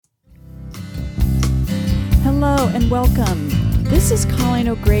and welcome. This is Colleen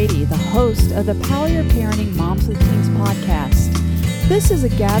O'Grady, the host of the Power Your Parenting Moms with Teens podcast. This is a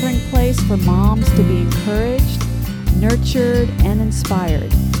gathering place for moms to be encouraged, nurtured, and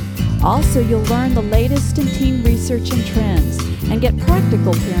inspired. Also, you'll learn the latest in teen research and trends and get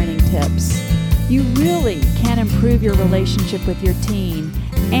practical parenting tips. You really can improve your relationship with your teen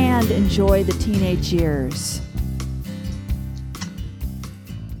and enjoy the teenage years.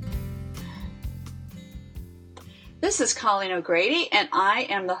 This is Colleen O'Grady, and I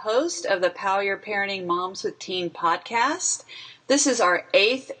am the host of the Power Your Parenting Moms with Teen podcast. This is our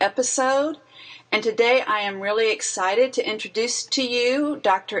 8th episode, and today I am really excited to introduce to you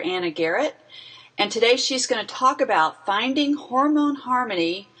Dr. Anna Garrett. And today she's going to talk about finding hormone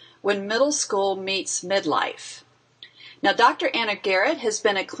harmony when middle school meets midlife. Now, Dr. Anna Garrett has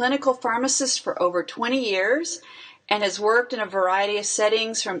been a clinical pharmacist for over 20 years and has worked in a variety of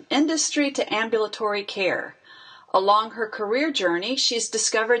settings from industry to ambulatory care. Along her career journey, she's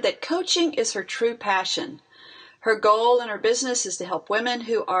discovered that coaching is her true passion. Her goal in her business is to help women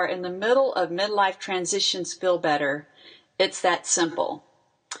who are in the middle of midlife transitions feel better. It's that simple.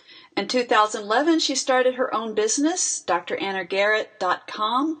 In 2011, she started her own business,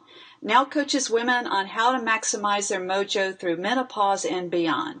 DrAnnaGarrett.com, now coaches women on how to maximize their mojo through menopause and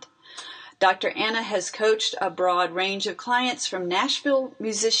beyond. Dr. Anna has coached a broad range of clients from Nashville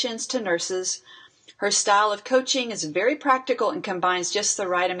musicians to nurses. Her style of coaching is very practical and combines just the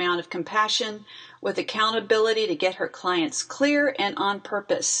right amount of compassion with accountability to get her clients clear and on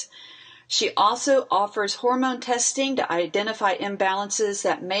purpose. She also offers hormone testing to identify imbalances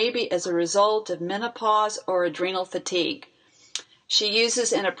that may be as a result of menopause or adrenal fatigue. She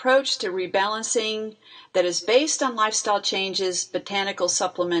uses an approach to rebalancing that is based on lifestyle changes, botanical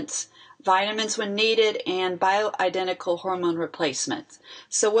supplements, vitamins when needed, and bioidentical hormone replacements.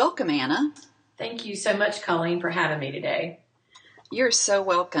 So welcome, Anna. Thank you so much, Colleen, for having me today. You're so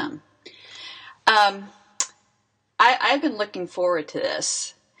welcome. I've been looking forward to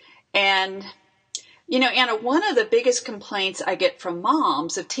this. And, you know, Anna, one of the biggest complaints I get from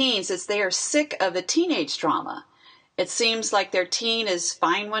moms of teens is they are sick of the teenage drama. It seems like their teen is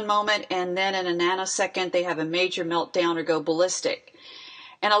fine one moment, and then in a nanosecond they have a major meltdown or go ballistic.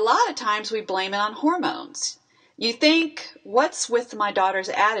 And a lot of times we blame it on hormones. You think, what's with my daughter's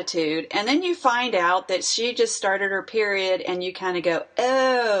attitude? And then you find out that she just started her period and you kind of go,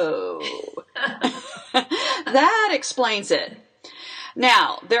 oh, that explains it.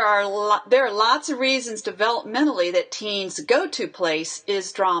 Now, there are lots of reasons developmentally that teens' go-to place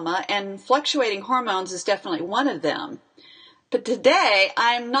is drama, and fluctuating hormones is definitely one of them. But today,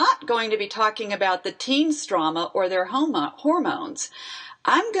 I'm not going to be talking about the teens' drama or their hormones.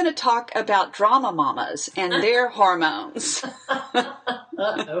 I'm going to talk about drama mamas and their hormones.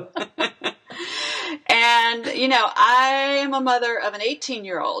 And, you know, I am a mother of an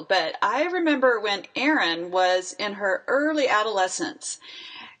 18-year-old, but I remember when Erin was in her early adolescence.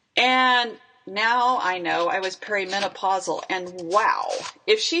 And now I know I was perimenopausal. And wow,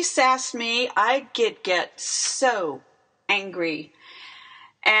 if she sassed me, I could get so angry.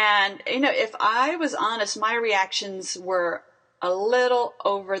 And, you know, if I was honest, my reactions were a little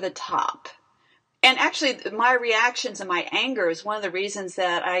over the top. And actually, my reactions and my anger is one of the reasons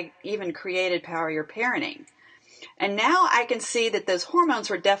that I even created Power Your Parenting. And now I can see that those hormones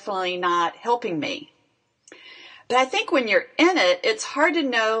were definitely not helping me. But I think when you're in it, it's hard to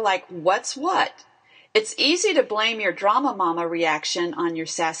know, like, what's what. It's easy to blame your drama mama reaction on your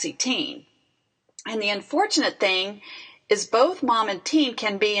sassy teen. And the unfortunate thing is both mom and teen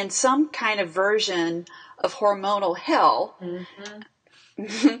can be in some kind of version of hormonal hell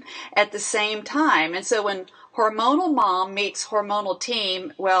at the same time. And so when hormonal mom meets hormonal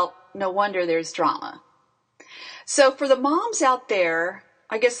teen, well, no wonder there's drama. So for the moms out there,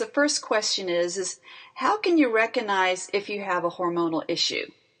 I guess the first question is how can you recognize if you have a hormonal issue?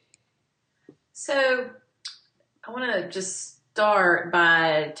 So I want to just start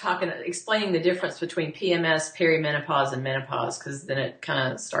by explaining the difference between PMS, perimenopause, and menopause, because then it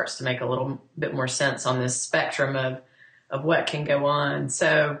kind of starts to make a little bit more sense on this spectrum of what can go on.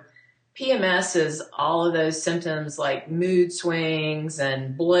 So PMS is all of those symptoms like mood swings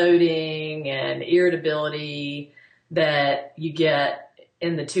and bloating and irritability that you get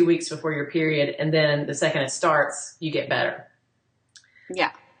in the 2 weeks before your period, and then the second it starts, you get better.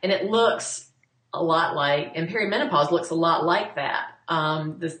 Yeah. And it looks a lot like, and perimenopause looks a lot like that.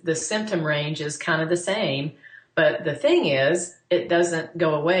 The symptom range is kind of the same, but the thing is, it doesn't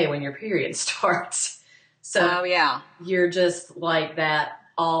go away when your period starts. So you're just like that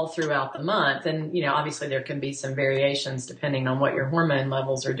all throughout the month. And, you know, obviously there can be some variations depending on what your hormone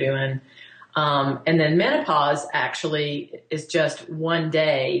levels are doing. And then menopause actually is just one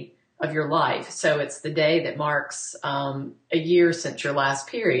day of your life. So it's the day that marks a year since your last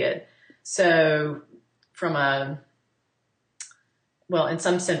period. So and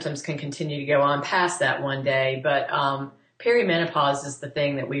some symptoms can continue to go on past that one day, but perimenopause is the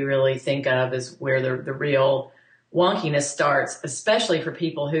thing that we really think of as where the real wonkiness starts, especially for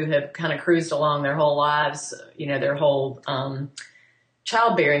people who have kind of cruised along their whole lives, their whole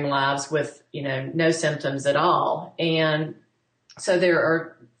childbearing lives with, no symptoms at all. And so there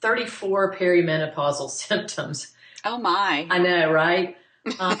are 34 perimenopausal symptoms. Oh my. I know, right?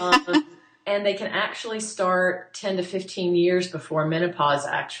 And they can actually start 10 to 15 years before menopause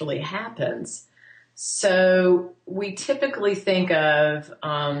actually happens. So we typically think of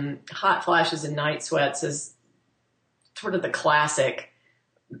hot flashes and night sweats as sort of the classic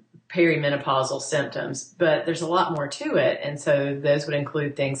perimenopausal symptoms, but there's a lot more to it. And so those would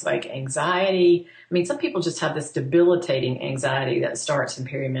include things like anxiety. I mean, some people just have this debilitating anxiety that starts in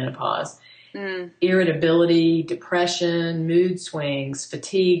perimenopause. Irritability, depression, mood swings,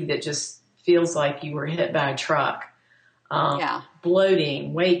 fatigue that just feels like you were hit by a truck,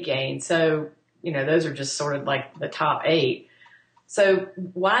 bloating, weight gain. So, those are just sort of like the top 8. So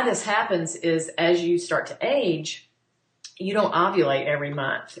why this happens is as you start to age, you don't ovulate every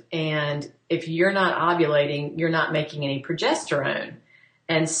month. And if you're not ovulating, you're not making any progesterone.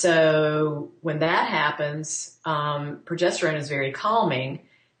 And so when that happens, progesterone is very calming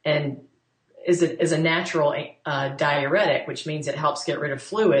and is a natural diuretic, which means it helps get rid of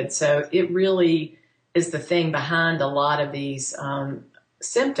fluid. So it really is the thing behind a lot of these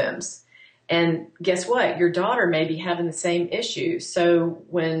symptoms. And guess what? Your daughter may be having the same issue. So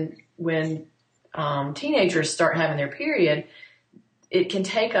when teenagers start having their period, it can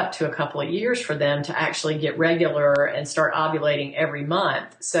take up to a couple of years for them to actually get regular and start ovulating every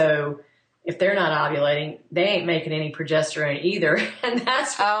month. So if they're not ovulating, they ain't making any progesterone either. And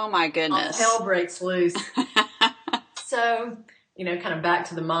that's oh my goodness, hell breaks loose. So, kind of back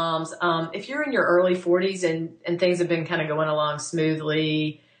to the moms. If you're in your early 40s and things have been kind of going along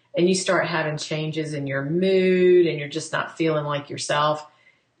smoothly and you start having changes in your mood and you're just not feeling like yourself,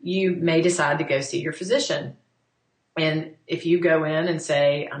 you may decide to go see your physician. And if you go in and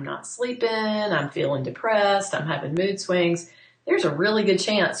say, I'm not sleeping, I'm feeling depressed, I'm having mood swings, there's a really good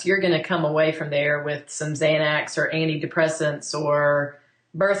chance you're going to come away from there with some Xanax or antidepressants or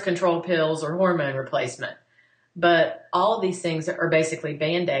birth control pills or hormone replacement. But all of these things are basically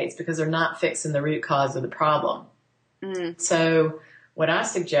Band-Aids because they're not fixing the root cause of the problem. So what I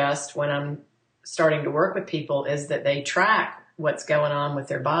suggest when I'm starting to work with people is that they track what's going on with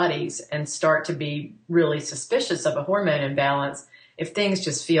their bodies and start to be really suspicious of a hormone imbalance if things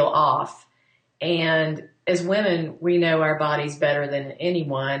just feel off. And as women, we know our bodies better than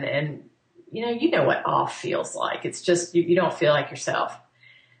anyone. And, you know what off feels like. It's just, you don't feel like yourself.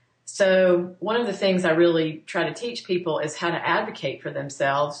 So one of the things I really try to teach people is how to advocate for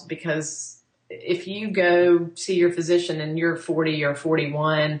themselves, because if you go see your physician and you're 40 or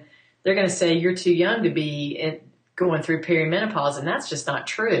 41, they're going to say you're too young to be going through perimenopause, and that's just not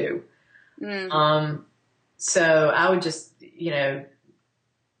true. So I would just,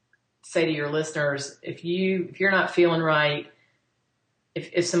 say to your listeners, if you're not feeling right,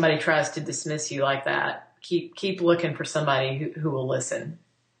 if somebody tries to dismiss you like that, keep looking for somebody who will listen.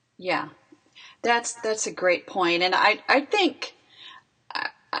 Yeah, that's a great point. And I think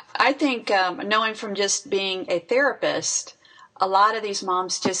knowing from just being a therapist, a lot of these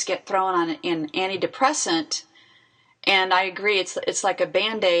moms just get thrown on an antidepressant. And I agree, it's like a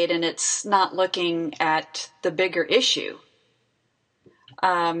Band-Aid, and it's not looking at the bigger issue.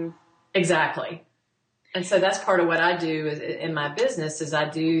 Exactly. And so that's part of what I do in my business is I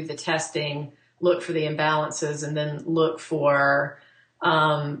do the testing, look for the imbalances, and then look for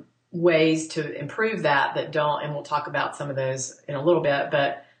ways to improve that don't, and we'll talk about some of those in a little bit,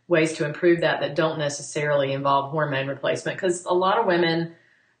 but ways to improve that don't necessarily involve hormone replacement, because a lot of women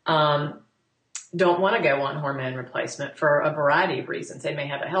don't want to go on hormone replacement for a variety of reasons. They may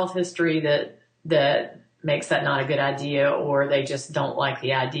have a health history that makes that not a good idea, or they just don't like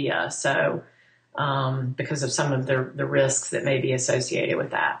the idea. So because of some of the risks that may be associated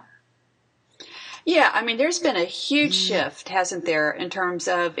with that. Yeah, I mean, there's been a huge shift, hasn't there, in terms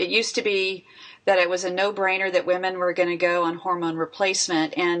of it used to be that it was a no-brainer that women were going to go on hormone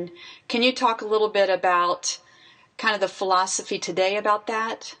replacement. And can you talk a little bit about kind of the philosophy today about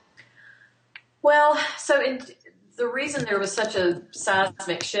that? Well, the reason there was such a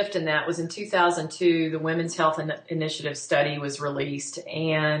seismic shift in that was in 2002, the Women's Health Initiative study was released,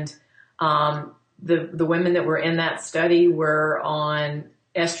 and the women that were in that study were on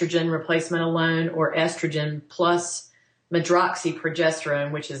estrogen replacement alone or estrogen plus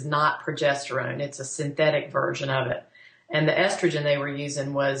medroxyprogesterone, which is not progesterone. It's a synthetic version of it. And the estrogen they were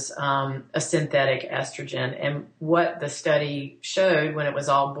using was a synthetic estrogen. And what the study showed when it was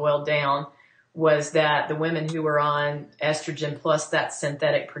all boiled down was that the women who were on estrogen plus that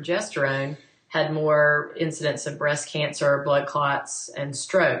synthetic progesterone had more incidence of breast cancer, blood clots, and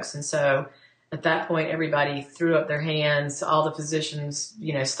strokes. And so at that point, everybody threw up their hands. All the physicians,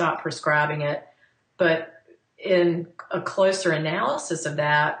 stopped prescribing it. But in a closer analysis of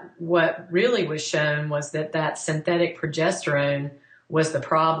that, what really was shown was that synthetic progesterone was the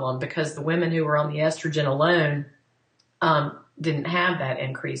problem, because the women who were on the estrogen alone didn't have that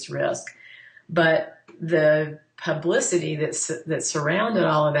increased risk. But the publicity that surrounded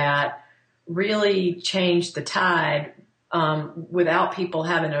all of that really changed the tide without people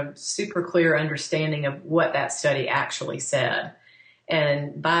having a super clear understanding of what that study actually said.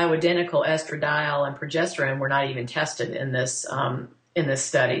 And bioidentical estradiol and progesterone were not even tested in this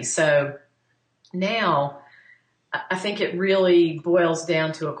study. So now I think it really boils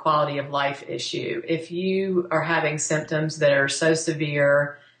down to a quality of life issue. If you are having symptoms that are so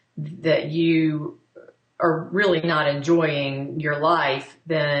severe that you are really not enjoying your life,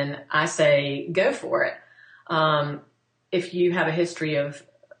 then I say go for it. If you have a history of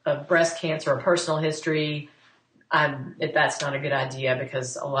breast cancer, a personal history, that's not a good idea,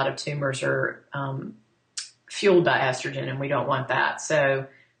 because a lot of tumors are fueled by estrogen, and we don't want that. So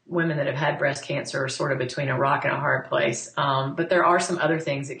women that have had breast cancer are sort of between a rock and a hard place. But there are some other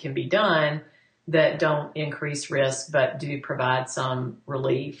things that can be done that don't increase risk but do provide some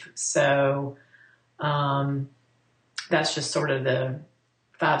relief. So that's just sort of the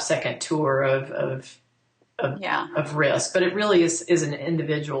 5-second tour of risk. But it really is an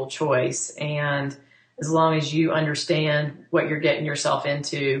individual choice. And as long as you understand what you're getting yourself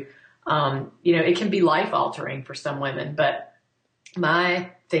into, it can be life altering for some women. But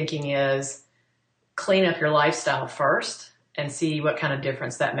my thinking is clean up your lifestyle first and see what kind of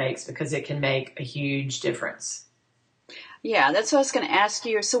difference that makes, because it can make a huge difference. Yeah, that's what I was going to ask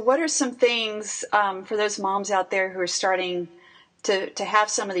you. So what are some things for those moms out there who are starting to have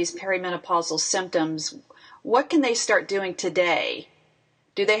some of these perimenopausal symptoms? What can they start doing today?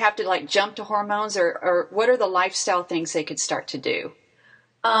 Do they have to jump to hormones, or what are the lifestyle things they could start to do?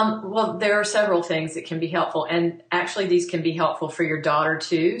 Well, there are several things that can be helpful, and actually these can be helpful for your daughter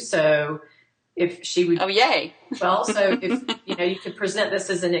too. So if she would, oh yay! Well, so if you could present this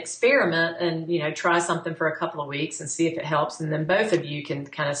as an experiment and try something for a couple of weeks and see if it helps, and then both of you can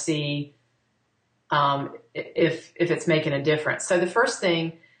kind of see if it's making a difference. So the first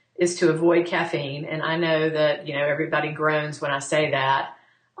thing is to avoid caffeine, and I know that everybody groans when I say that.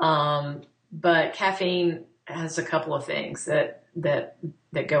 But caffeine has a couple of things that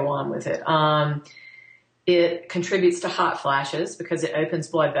go on with it. It contributes to hot flashes because it opens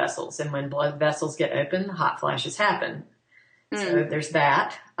blood vessels, and when blood vessels get open, hot flashes happen. So there's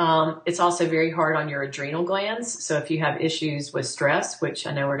that. It's also very hard on your adrenal glands. So if you have issues with stress, which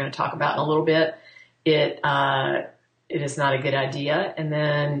I know we're going to talk about in a little bit, it is not a good idea. And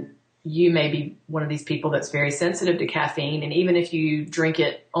then you may be one of these people that's very sensitive to caffeine. And even if you drink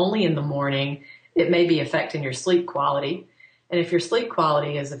it only in the morning, it may be affecting your sleep quality. And if your sleep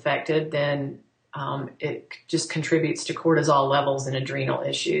quality is affected, then it just contributes to cortisol levels and adrenal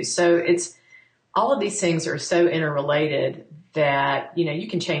issues. So it's all of these things are so interrelated that, you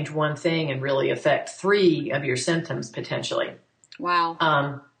can change one thing and really affect 3 of your symptoms potentially.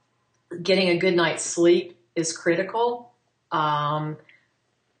 Wow. Getting a good night's sleep is critical.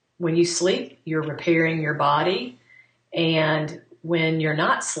 When you sleep, you're repairing your body. And when you're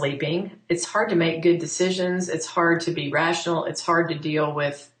not sleeping, it's hard to make good decisions. It's hard to be rational. It's hard to deal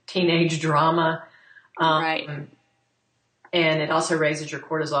with teenage drama. Right. And it also raises your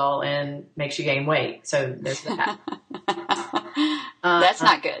cortisol and makes you gain weight. So there's that. That's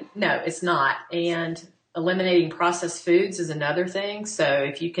not good. No, it's not. And eliminating processed foods is another thing. So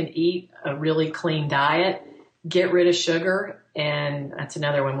if you can eat a really clean diet, get rid of sugar. And that's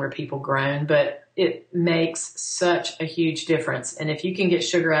another one where people groan, but it makes such a huge difference. And if you can get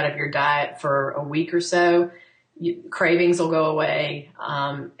sugar out of your diet for a week or so, cravings will go away,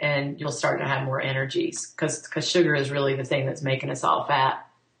 and you'll start to have more energies, because sugar is really the thing that's making us all fat.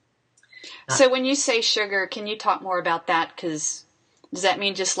 So when you say sugar, can you talk more about that? Because does that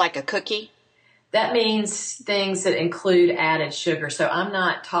mean just like a cookie? That means things that include added sugar. So I'm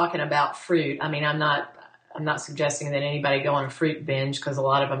not talking about fruit. I mean, I'm not suggesting that anybody go on a fruit binge, because a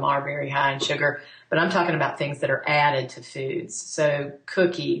lot of them are very high in sugar, but I'm talking about things that are added to foods. So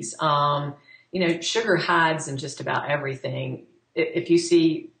cookies, sugar hides in just about everything. if you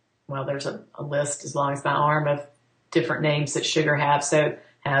see, well, there's a list as long as my arm of different names that sugar has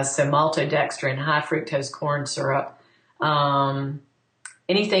maltodextrin, high fructose corn syrup,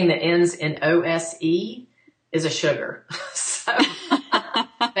 anything that ends in OSE is a sugar. So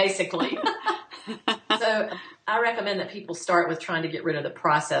basically, so I recommend that people start with trying to get rid of the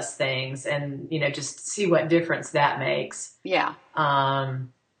processed things and, just see what difference that makes. Yeah.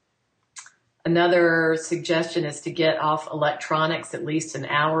 Another suggestion is to get off electronics at least an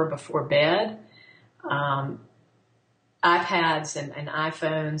hour before bed. iPads and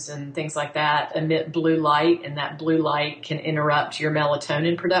iPhones and things like that emit blue light, and that blue light can interrupt your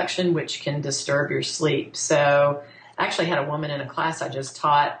melatonin production, which can disturb your sleep. So I actually had a woman in a class I just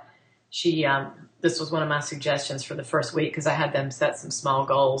taught. This was one of my suggestions for the first week because I had them set some small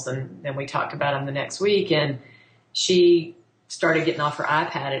goals, and then we talked about them the next week. And she started getting off her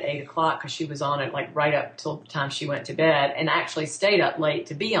iPad at 8:00 because she was on it like right up till the time she went to bed, and actually stayed up late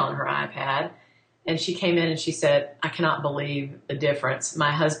to be on her iPad. And she came in and she said, "I cannot believe the difference.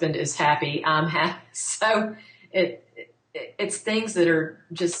 My husband is happy. I'm happy." So it's things that are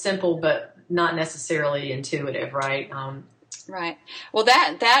just simple, but not necessarily intuitive, right? Right. Well,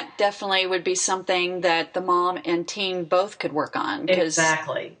 that definitely would be something that the mom and teen both could work on.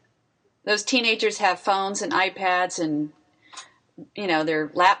 Exactly. Those teenagers have phones and iPads and, their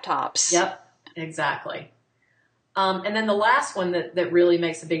laptops. Yep, exactly. And then the last one that really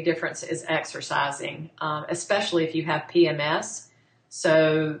makes a big difference is exercising, especially if you have PMS.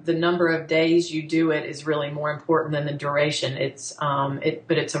 So the number of days you do it is really more important than the duration.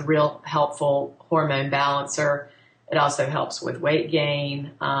 But it's a real helpful hormone balancer. It also helps with weight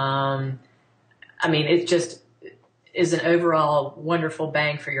gain. It just is an overall wonderful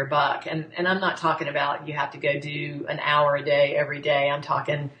bang for your buck. And I'm not talking about you have to go do an hour a day every day. I'm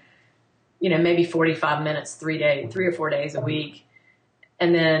talking, maybe 45 minutes, 3 or 4 days a week.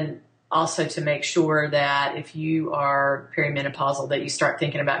 And then also to make sure that if you are perimenopausal, that you start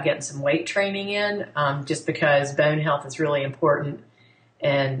thinking about getting some weight training in, just because bone health is really important.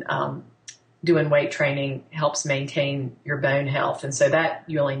 And doing weight training helps maintain your bone health. And so that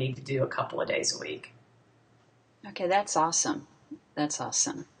you only need to do a couple of days a week. Okay, that's awesome. That's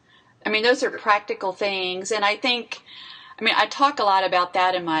awesome. Those are practical things. And I talk a lot about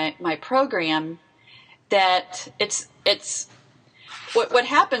that in my program, that it's what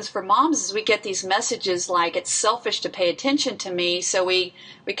happens for moms is we get these messages like it's selfish to pay attention to me. So we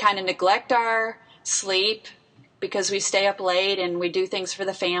kind of neglect our sleep because we stay up late and we do things for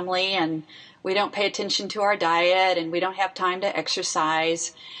the family, and we don't pay attention to our diet, and we don't have time to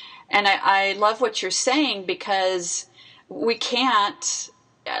exercise. And I love what you're saying, because we can't,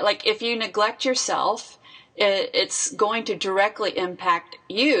 if you neglect yourself, it's going to directly impact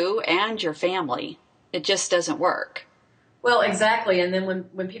you and your family. It just doesn't work. Well, exactly. And then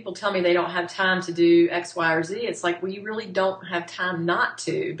when people tell me they don't have time to do X, Y, or Z, it's like, well, you really don't have time not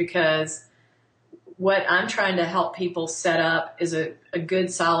to, because what I'm trying to help people set up is a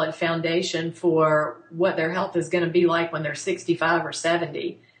good solid foundation for what their health is going to be like when they're 65 or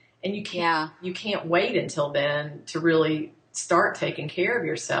 70. And you can't wait until then to really start taking care of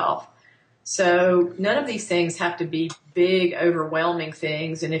yourself. So none of these things have to be big, overwhelming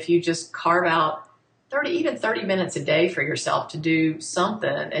things. And if you just carve out 30 minutes a day for yourself to do something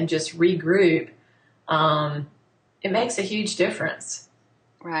and just regroup, it makes a huge difference.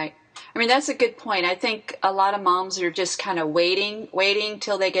 Right. That's a good point. I think a lot of moms are just kind of waiting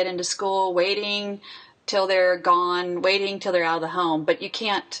till they get into school, waiting till they're gone, waiting till they're out of the home. But you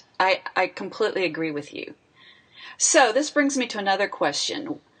can't. I completely agree with you. So this brings me to another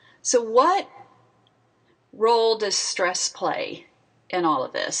question. So what role does stress play in all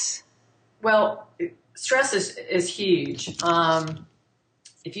of this? Well, stress is huge.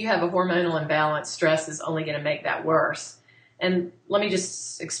 If you have a hormonal imbalance, stress is only going to make that worse. And let me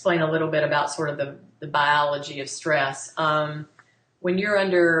just explain a little bit about sort of the biology of stress. When you're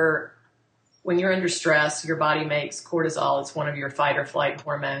under stress, your body makes cortisol. It's one of your fight or flight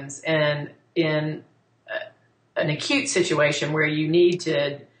hormones. And in an acute situation where you need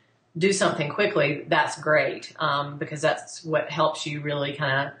to do something quickly, that's great, because that's what helps you really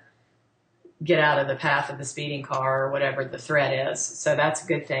kind of get out of the path of the speeding car or whatever the threat is. So that's a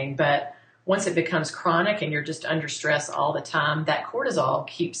good thing. But once it becomes chronic and you're just under stress all the time, that cortisol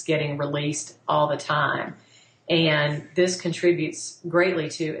keeps getting released all the time. And this contributes greatly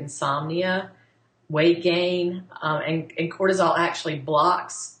to insomnia, weight gain, and cortisol actually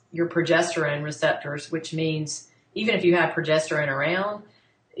blocks your progesterone receptors, which means even if you have progesterone around,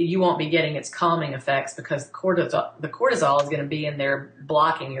 you won't be getting its calming effects because the cortisol is going to be in there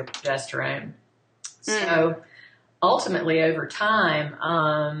blocking your progesterone. So ultimately, over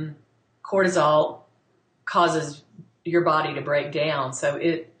time, cortisol causes your body to break down. So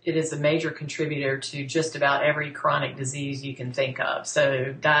it is a major contributor to just about every chronic disease you can think of.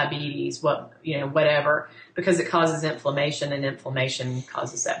 So diabetes, whatever, because it causes inflammation, and inflammation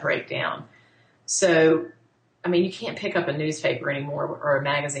causes that breakdown. So, I mean, you can't pick up a newspaper anymore or a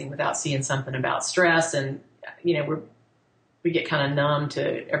magazine without seeing something about stress. And, we get kind of numb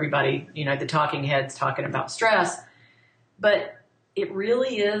to everybody, the talking heads talking about stress. But it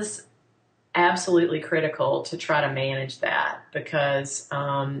really is absolutely critical to try to manage that, because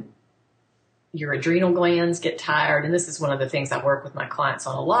your adrenal glands get tired. And this is one of the things I work with my clients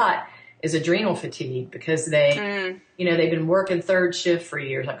on a lot, is adrenal fatigue, because they've been working third shift for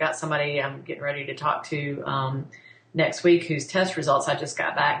years. I've got somebody I'm getting ready to talk to next week whose test results I just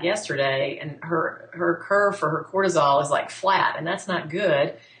got back yesterday, and her curve for her cortisol is like flat, and that's not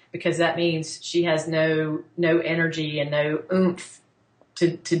good, because that means she has no energy and no oomph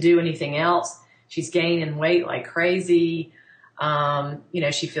to do anything else. She's gaining weight like crazy.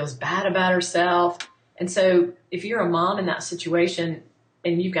 She feels bad about herself. And so if you're a mom in that situation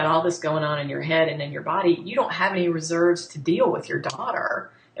and you've got all this going on in your head and in your body, you don't have any reserves to deal with your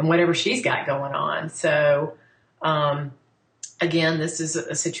daughter and whatever she's got going on. So, again, this is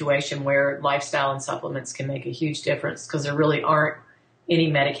a situation where lifestyle and supplements can make a huge difference, because there really aren't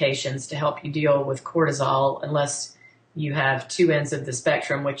any medications to help you deal with cortisol unless you have two ends of the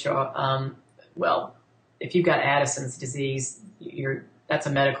spectrum, which are, if you've got Addison's disease, that's a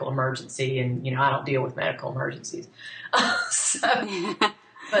medical emergency, and I don't deal with medical emergencies.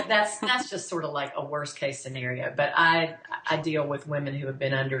 But that's just sort of like a worst case scenario. But I deal with women who have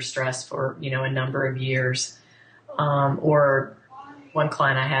been under stress for a number of years, or one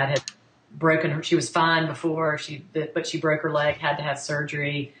client I had broken her. She was fine before but she broke her leg, had to have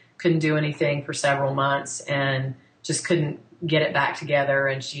surgery, couldn't do anything for several months, and just couldn't get it back together,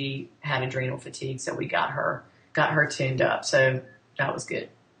 and she had adrenal fatigue, so we got her tuned up. So that was good.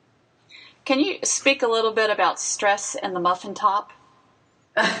 Can you speak a little bit about stress and the muffin top?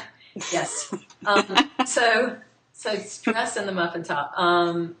 Yes. So stress and the muffin top.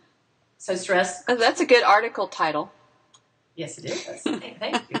 So stress. That's a good article title. Yes, it is.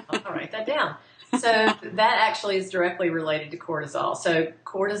 Thank you. I'll write that down. So that actually is directly related to cortisol. So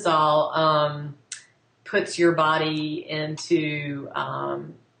cortisol puts your body into a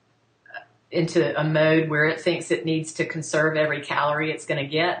mode where it thinks it needs to conserve every calorie it's going to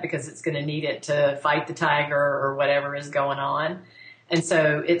get, because it's going to need it to fight the tiger or whatever is going on. And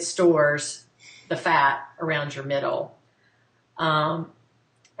so it stores the fat around your middle. And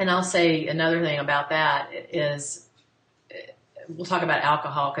I'll say another thing about that is, we'll talk about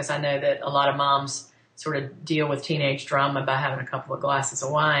alcohol, because I know that a lot of moms sort of deal with teenage drama by having a couple of glasses of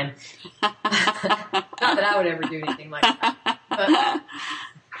wine. Not that I would ever do anything like that. But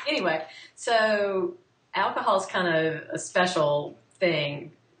anyway, so alcohol is kind of a special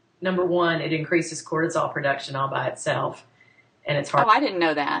thing. Number one, it increases cortisol production all by itself. And it's hard. Oh, I didn't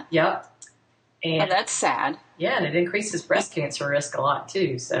know that. Yep. And that's sad. Yeah, and it increases breast cancer risk a lot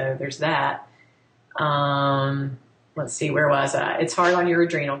too. So there's that. Let's see, where was I? It's hard on your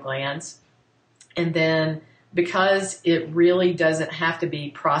adrenal glands. And then because it really doesn't have to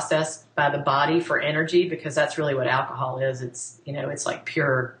be processed by the body for energy, because that's really what alcohol is. It's, it's like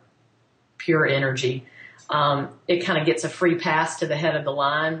pure energy. It kind of gets a free pass to the head of the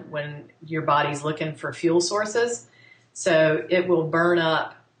line when your body's looking for fuel sources. So it will burn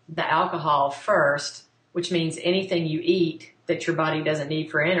up the alcohol first, which means anything you eat that your body doesn't need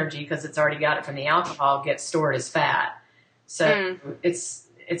for energy, because it's already got it from the alcohol, gets stored as fat. So it's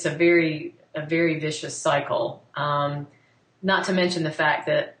a very vicious cycle. Not to mention the fact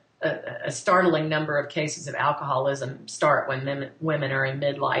that a startling number of cases of alcoholism start when women are in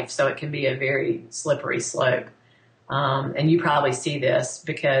midlife, so it can be a very slippery slope. And you probably see this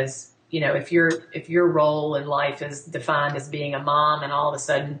because, if your role in life is defined as being a mom, and all of a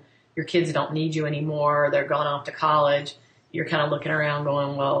sudden your kids don't need you anymore, they're gone off to college, you're kind of looking around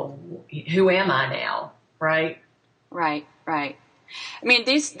going, well, who am I now? Right? Right. I mean,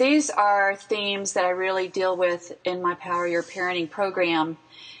 these are themes that I really deal with in my Power Your Parenting program,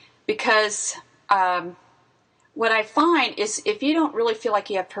 because what I find is, if you don't really feel like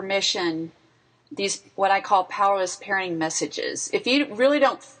you have permission, these what I call powerless parenting messages, if you really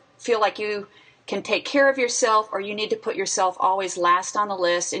don't feel like you can take care of yourself, or you need to put yourself always last on the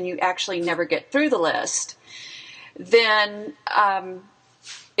list and you actually never get through the list, then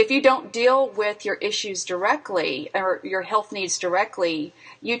if you don't deal with your issues directly, or your health needs directly,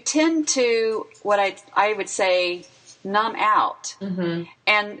 you tend to, what I would say, numb out. Mm-hmm.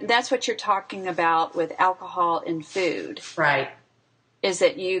 And that's what you're talking about with alcohol and food. Right. Is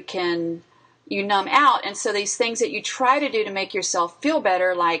that you numb out. And so these things that you try to do to make yourself feel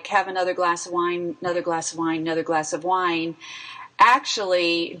better, like have another glass of wine, another glass of wine, another glass of wine,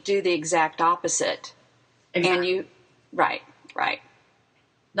 actually do the exact opposite. Exactly. And right.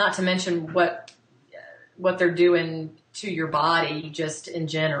 Not to mention what they're doing to your body just in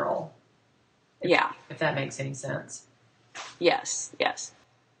general. If that makes any sense. Yes.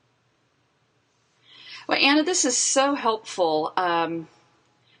 Well, Anna, this is so helpful.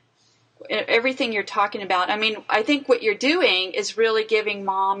 Everything you're talking about. I mean, I think what you're doing is really giving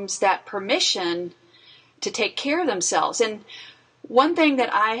moms that permission to take care of themselves. And one thing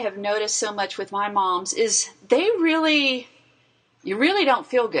that I have noticed so much with my moms is you really don't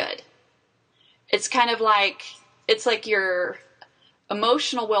feel good. It's kind of like, it's like your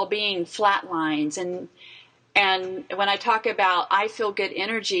emotional well-being flatlines. And when I talk about I feel good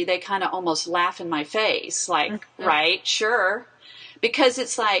energy, they kind of almost laugh in my face, like, mm-hmm. Right, sure. Because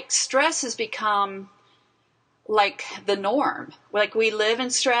it's like stress has become like the norm. Like we live in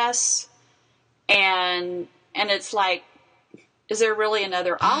stress, and it's like, is there really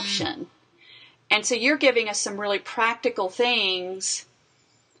another option? And so you're giving us some really practical things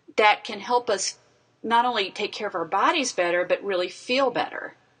that can help us not only take care of our bodies better, but really feel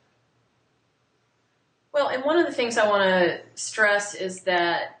better. Well, and one of the things I want to stress is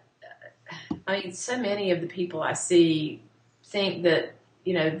that, so many of the people I see think that,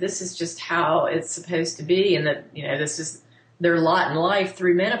 this is just how it's supposed to be, and that, this is their lot in life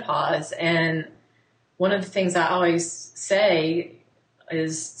through menopause. And one of the things I always say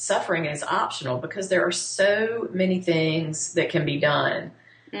is suffering is optional, because there are so many things that can be done.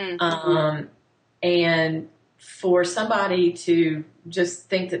 Mm-hmm. And for somebody to just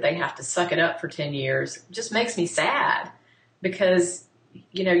think that they have to suck it up for 10 years just makes me sad, because,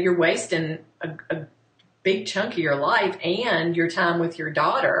 you're wasting a big chunk of your life and your time with your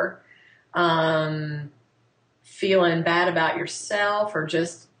daughter, feeling bad about yourself, or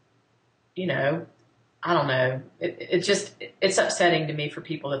just, I don't know. It's upsetting to me for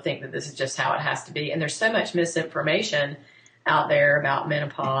people to think that this is just how it has to be. And there's so much misinformation out there about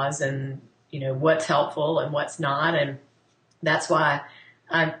menopause and, what's helpful and what's not. And that's why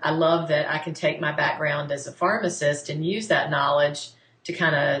I love that I can take my background as a pharmacist and use that knowledge to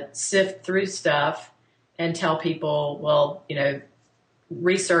kind of sift through stuff and tell people, well,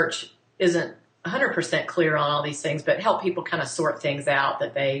 research isn't 100% clear on all these things, but help people kind of sort things out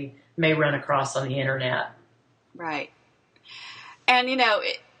that they may run across on the internet. Right. And,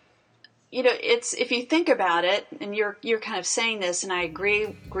 it's, if you think about it, and you're kind of saying this, and I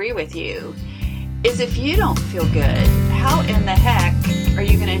agree with you, is if you don't feel good, how in the heck are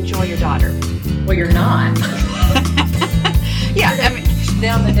you going to enjoy your daughter? Well, you're not. Yeah. I mean,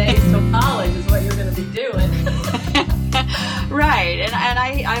 down the days till college is what you're going to be doing. Right. And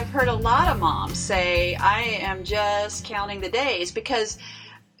I've heard a lot of moms say, I am just counting the days, because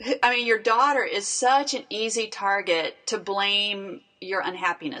your daughter is such an easy target to blame your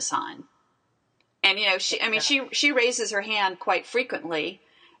unhappiness on. And, she raises her hand quite frequently,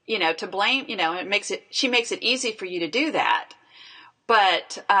 to blame, she makes it easy for you to do that.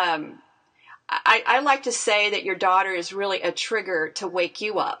 But, I like to say that your daughter is really a trigger to wake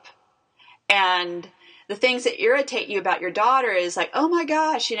you up. And the things that irritate you about your daughter is like, oh my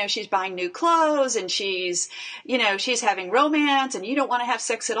gosh, she's buying new clothes, and she's having romance, and you don't want to have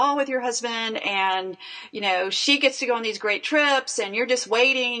sex at all with your husband. And, she gets to go on these great trips, and you're just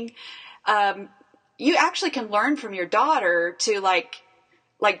waiting. You actually can learn from your daughter to like,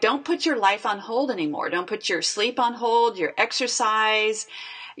 don't put your life on hold anymore. Don't put your sleep on hold, your exercise.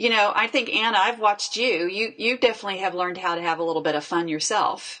 I think, Anna, I've watched you. You definitely have learned how to have a little bit of fun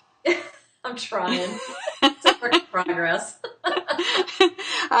yourself. I'm trying. It's a work in progress.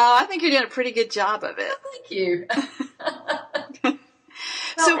 I think you're doing a pretty good job of it. Thank you. And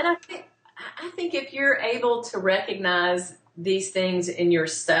I think if you're able to recognize these things in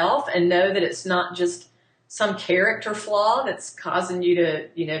yourself and know that it's not just some character flaw that's causing you to,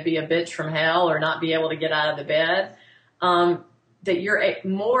 be a bitch from hell or not be able to get out of the bed, that you're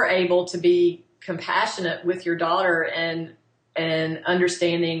more able to be compassionate with your daughter and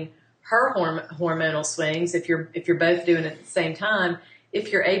understanding her hormonal swings. If you're both doing it at the same time,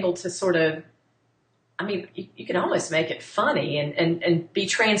 if you're able to sort of, you can almost make it funny and be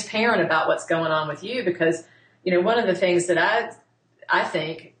transparent about what's going on with you, because, one of the things that I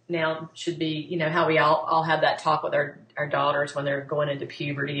think now should be, how we all have that talk with our daughters when they're going into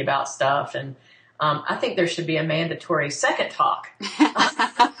puberty about stuff. And I think there should be a mandatory second talk.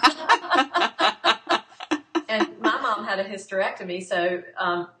 And my mom had a hysterectomy, so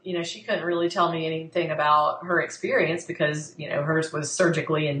she couldn't really tell me anything about her experience because hers was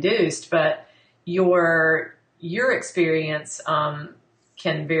surgically induced. But your experience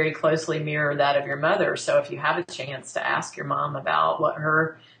can very closely mirror that of your mother. So if you have a chance to ask your mom about what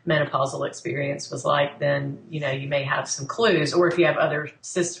her menopausal experience was like, then you may have some clues. Or if you have other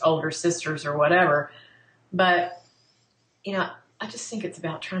older sisters or whatever. But I just think it's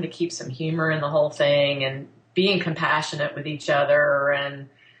about trying to keep some humor in the whole thing and being compassionate with each other and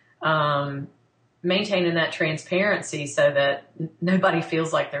maintaining that transparency so that nobody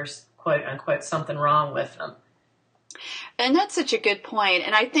feels like there's quote unquote something wrong with them. And that's such a good point.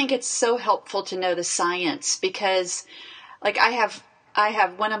 And I think it's so helpful to know the science because like I have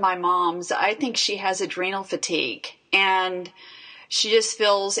one of my moms, I think she has adrenal fatigue and she just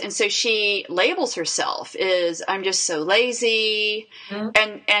feels, and so she labels herself as I'm just so lazy.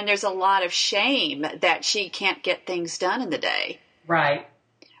 Mm-hmm. And there's a lot of shame that she can't get things done in the day. Right.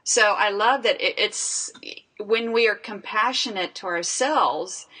 So I love that it's when we are compassionate to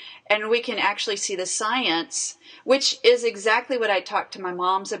ourselves and we can actually see the science, which is exactly what I talked to my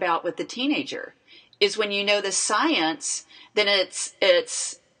moms about with the teenager, is when you know the science, then it's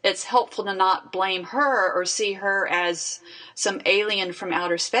helpful to not blame her or see her as some alien from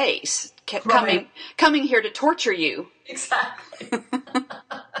outer space coming here to torture you. Exactly.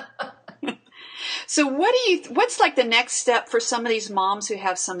 So what's like the next step for some of these moms who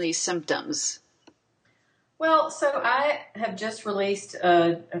have some of these symptoms? Well, so I have just released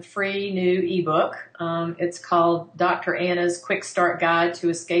a free new ebook. It's called Dr. Anna's Quick Start Guide to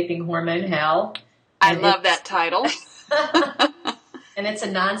Escaping Hormone Hell. I love that title. And it's a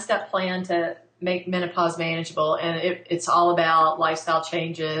 9-step plan to make menopause manageable. And it's all about lifestyle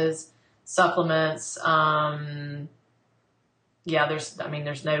changes, supplements.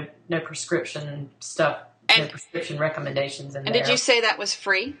 There's no prescription stuff, no prescription recommendations in there. And did you say that was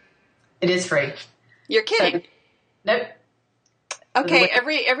free? It is free. You're kidding. So, nope. Okay,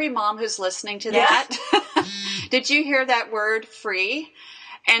 every mom who's listening to that, did you hear that word free?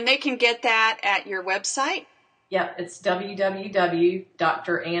 And they can get that at your website? Yep, it's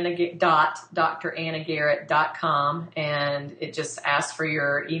www.drannagaret.com, and it just asks for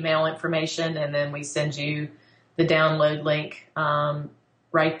your email information, and then we send you the download link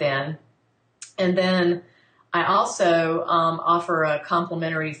right then. And then I also offer a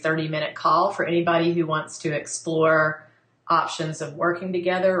complimentary 30-minute call for anybody who wants to explore options of working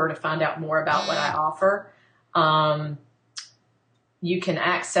together or to find out more about what I offer. You can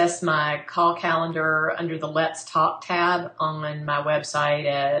access my call calendar under the Let's Talk tab on my website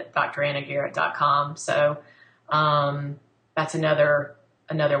at drannagaret.com. So that's another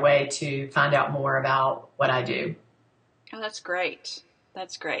way to find out more about what I do. Oh, that's great.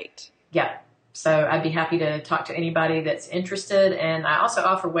 That's great. Yeah. So I'd be happy to talk to anybody that's interested. And I also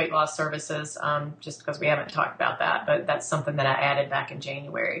offer weight loss services just because we haven't talked about that. But that's something that I added back in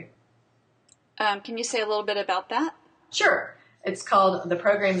January. Can you say a little bit about that? Sure. The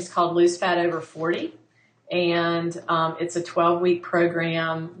program is called Lose Fat Over 40. And it's a 12-week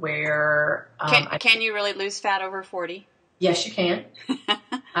program where... Can you really lose fat over 40? Yes, you can.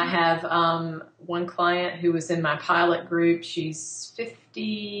 I have one client who was in my pilot group. She's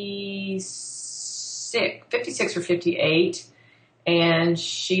 56 or 58, and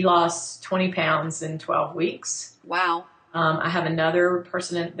she lost 20 pounds in 12 weeks. Wow. I have another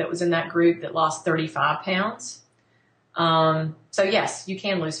person that was in that group that lost 35 pounds. So yes, you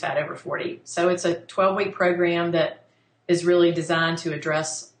can lose fat over 40. So it's a 12-week program that is really designed to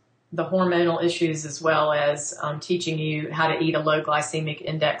address the hormonal issues as well as teaching you how to eat a low glycemic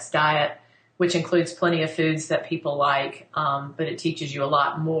index diet, which includes plenty of foods that people like, but it teaches you a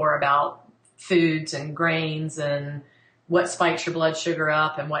lot more about foods and grains and what spikes your blood sugar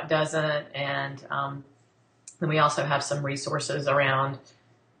up and what doesn't. And then we also have some resources around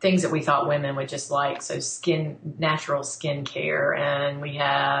things that we thought women would just like, so natural skin care. And we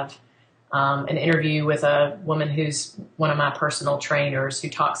have an interview with a woman who's one of my personal trainers who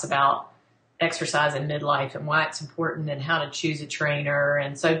talks about exercise in midlife and why it's important and how to choose a trainer.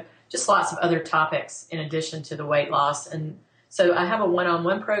 And so just lots of other topics in addition to the weight loss. And so I have a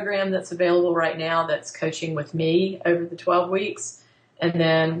one-on-one program that's available right now that's coaching with me over the 12 weeks. And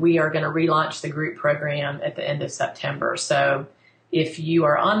then we are going to relaunch the group program at the end of September. So if you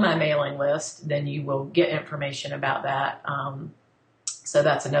are on my mailing list, then you will get information about that. So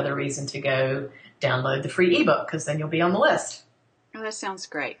that's another reason to go download the free ebook, because then you'll be on the list. Oh, that sounds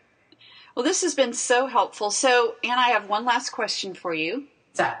great. Well, this has been so helpful. So, Anna, I have one last question for you.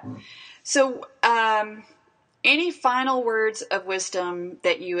 So, any final words of wisdom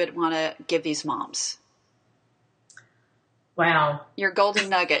that you would want to give these moms? Wow. Your golden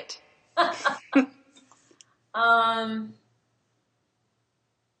nugget. I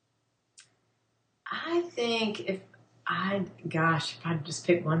think if I just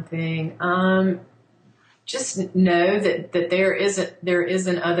pick one thing, just know that there is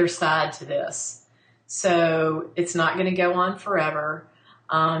an other side to this. So it's not going to go on forever.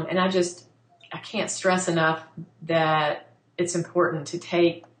 And I can't stress enough that it's important to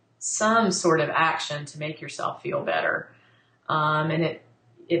take some sort of action to make yourself feel better. And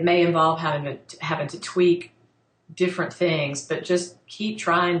it may involve having to tweak different things, but just keep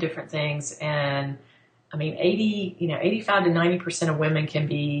trying different things. And I mean, 85 to 90% of women can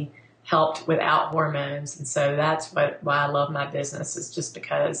be helped without hormones. And so that's why I love my business, is just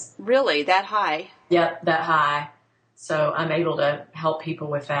because. Really? That high? Yep, that high. So I'm able to help people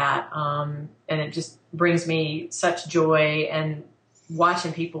with that. And it just brings me such joy, and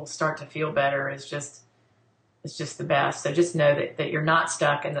watching people start to feel better is just the best. So just know that you're not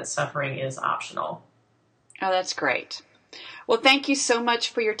stuck and that suffering is optional. Oh, that's great. Well, thank you so much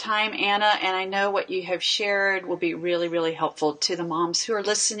for your time, Anna. And I know what you have shared will be really, really helpful to the moms who are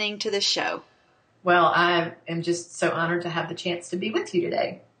listening to this show. Well, I am just so honored to have the chance to be with you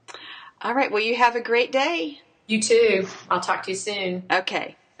today. All right. Well, you have a great day. You too. I'll talk to you soon.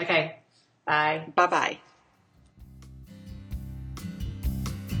 Okay. Okay. Bye. Bye-bye.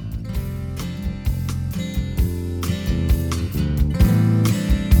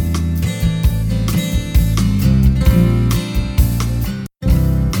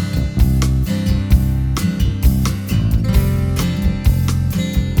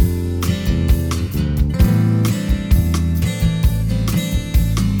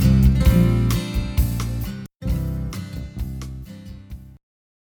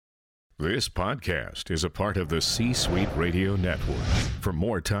 This podcast is a part of the C-Suite Radio Network. For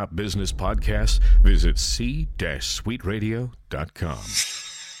more top business podcasts, visit c-suiteradio.com.